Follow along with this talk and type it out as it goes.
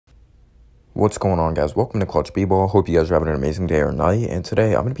What's going on, guys? Welcome to Clutch B-Ball. Hope you guys are having an amazing day or night. And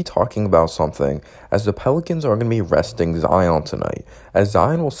today I'm going to be talking about something as the Pelicans are going to be resting Zion tonight, as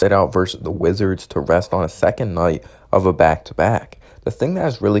Zion will sit out versus the Wizards to rest on a second night of a back-to-back. The thing that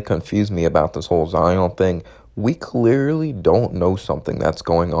has really confused me about this whole Zion thing, we clearly don't know something that's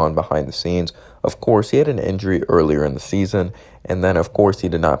going on behind the scenes. Of course, he had an injury earlier in the season, and then, of course, he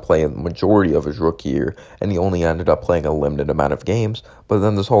did not play the majority of his rookie year, and he only ended up playing a limited amount of games. But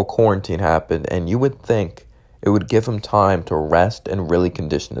then this whole quarantine happened, and you would think it would give him time to rest and really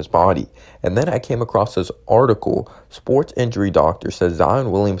condition his body. And then I came across this article. Sports injury doctor says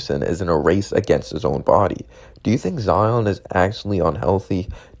Zion Williamson is in a race against his own body. Do you think Zion is actually unhealthy?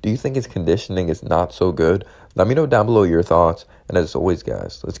 Do you think his conditioning is not so good? Let me know down below your thoughts. And as always,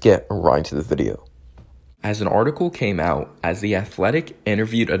 guys, let's get right into the video. As an article came out, as The Athletic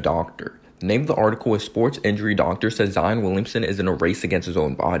interviewed a doctor. The name of the article is Sports Injury Doctor Says Zion Williamson is in a race against his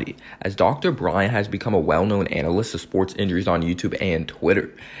own body, as Dr. Brian has become a well-known analyst of sports injuries on YouTube and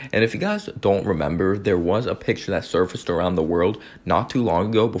Twitter. And if you guys don't remember, there was a picture that surfaced around the world not too long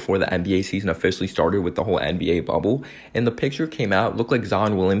ago before the NBA season officially started with the whole NBA bubble. And the picture came out, looked like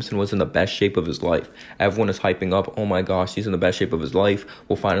Zion Williamson was in the best shape of his life. Everyone is hyping up, oh my gosh, he's in the best shape of his life.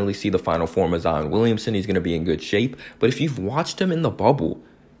 We'll finally see the final form of Zion Williamson. He's going to be in good shape. But if you've watched him in the bubble,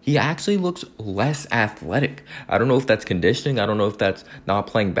 he actually looks less athletic. I don't know if that's conditioning. I don't know if that's not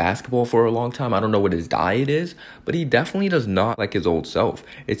playing basketball for a long time. I don't know what his diet is, but he definitely does not like his old self.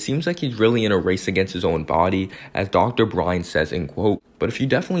 It seems like he's really in a race against his own body, as Dr. Brian says in quote. But if you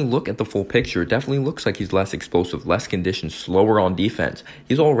definitely look at the full picture, it definitely looks like he's less explosive, less conditioned, slower on defense.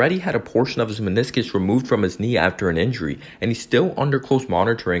 He's already had a portion of his meniscus removed from his knee after an injury, and he's still under close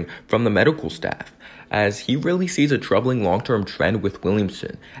monitoring from the medical staff, as he really sees a troubling long-term trend with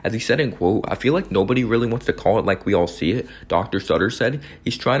Williamson. As he said in quote, I feel like nobody really wants to call it like we all see it. Dr. Sutter said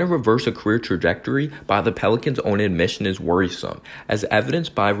he's trying to reverse a career trajectory by the Pelicans' own admission is worrisome, as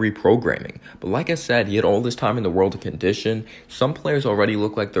evidenced by reprogramming. But like I said, he had all this time in the world to condition. Some players already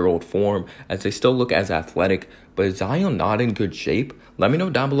look like their old form, as they still look as athletic. But is Zion not in good shape? Let me know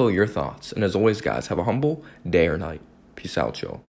down below your thoughts. And as always, guys, have a humble day or night. Peace out, y'all.